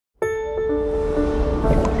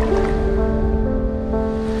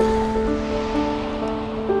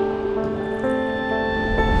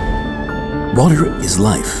Water is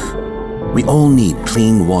life. We all need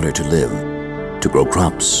clean water to live, to grow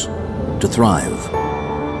crops, to thrive.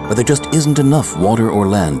 But there just isn't enough water or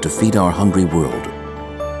land to feed our hungry world.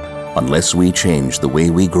 Unless we change the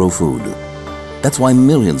way we grow food. That's why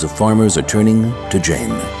millions of farmers are turning to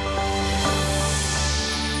Jain.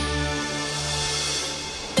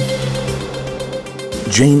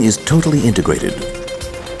 Jain is totally integrated,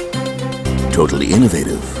 totally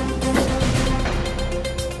innovative.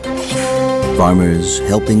 Farmers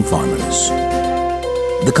helping farmers.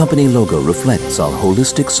 The company logo reflects our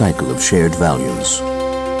holistic cycle of shared values.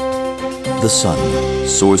 The sun,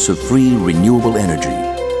 source of free renewable energy.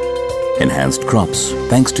 Enhanced crops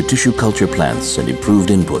thanks to tissue culture plants and improved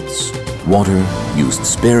inputs. Water used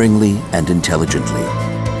sparingly and intelligently.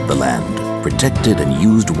 The land protected and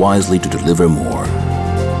used wisely to deliver more.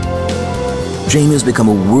 Jain has become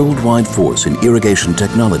a worldwide force in irrigation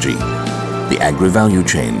technology, the agri-value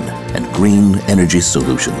chain, and green energy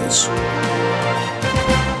solutions.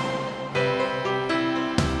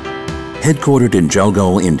 Headquartered in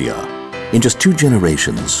Jalgaon, India, in just 2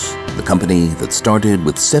 generations, the company that started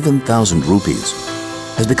with 7,000 rupees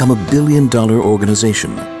has become a $1 billion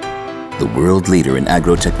organization, the world leader in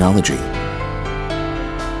agro-technology.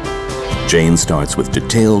 Jain starts with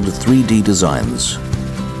detailed 3D designs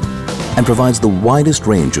and provides the widest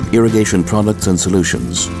range of irrigation products and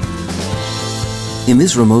solutions. In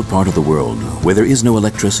this remote part of the world where there is no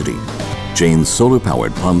electricity, Jain's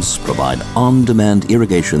solar-powered pumps provide on-demand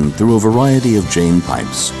irrigation through a variety of Jain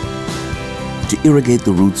pipes to irrigate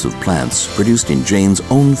the roots of plants produced in Jain's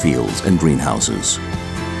own fields and greenhouses.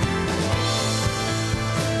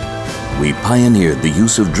 We pioneered the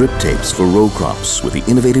use of drip tapes for row crops with the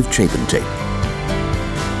innovative Chapin tape.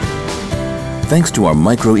 Thanks to our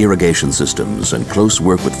micro irrigation systems and close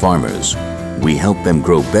work with farmers, we help them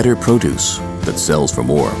grow better produce that sells for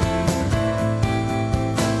more.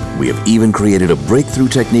 We have even created a breakthrough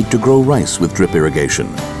technique to grow rice with drip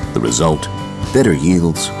irrigation. The result, better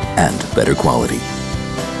yields and better quality.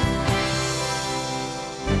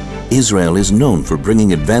 Israel is known for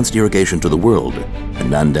bringing advanced irrigation to the world,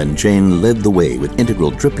 and Nandan Jain led the way with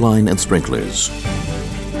integral drip line and sprinklers.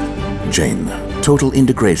 Jain, total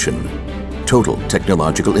integration, total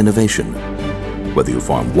technological innovation, whether you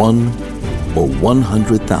farm 1 or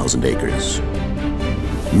 100,000 acres.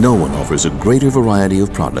 No one offers a greater variety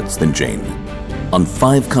of products than Jain. On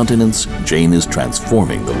 5 continents, Jain is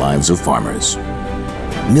transforming the lives of farmers.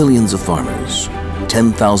 Millions of farmers,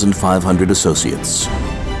 10,500 associates,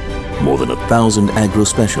 more than 1,000 agro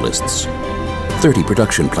specialists, 30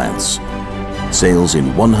 production plants, sales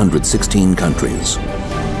in 116 countries,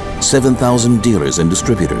 7,000 dealers and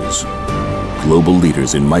distributors, global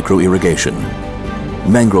leaders in micro irrigation,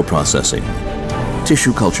 mangrove processing,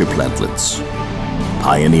 tissue culture plantlets,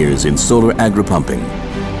 pioneers in solar agri-pumping,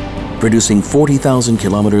 producing 40,000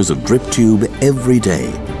 kilometers of drip tube every day,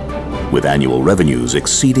 with annual revenues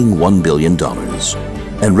exceeding $1 billion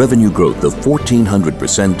and revenue growth of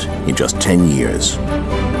 1,400% in just 10 years.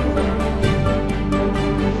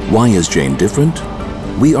 Why is Jain different?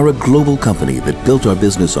 We are a global company that built our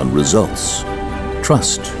business on results,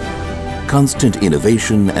 trust, constant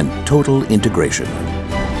innovation, and total integration.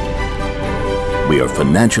 We are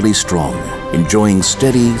financially strong, enjoying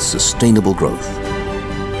steady, sustainable growth.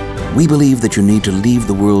 We believe that you need to leave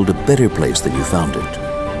the world a better place than you found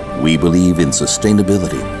it. We believe in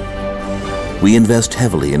sustainability. We invest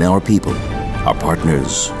heavily in our people, our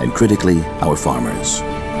partners, and critically, our farmers.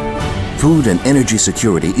 Food and energy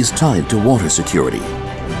security is tied to water security.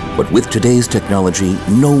 But with today's technology,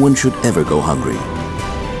 no one should ever go hungry.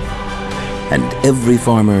 And every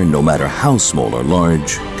farmer, no matter how small or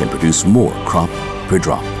large, can produce more crop per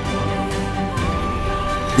drop.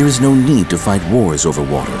 There is no need to fight wars over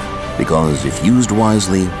water, because if used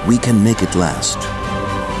wisely, we can make it last.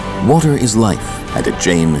 Water is life, and at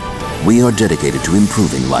Jain, we are dedicated to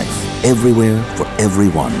improving life everywhere for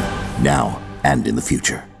everyone, now and in the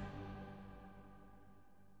future.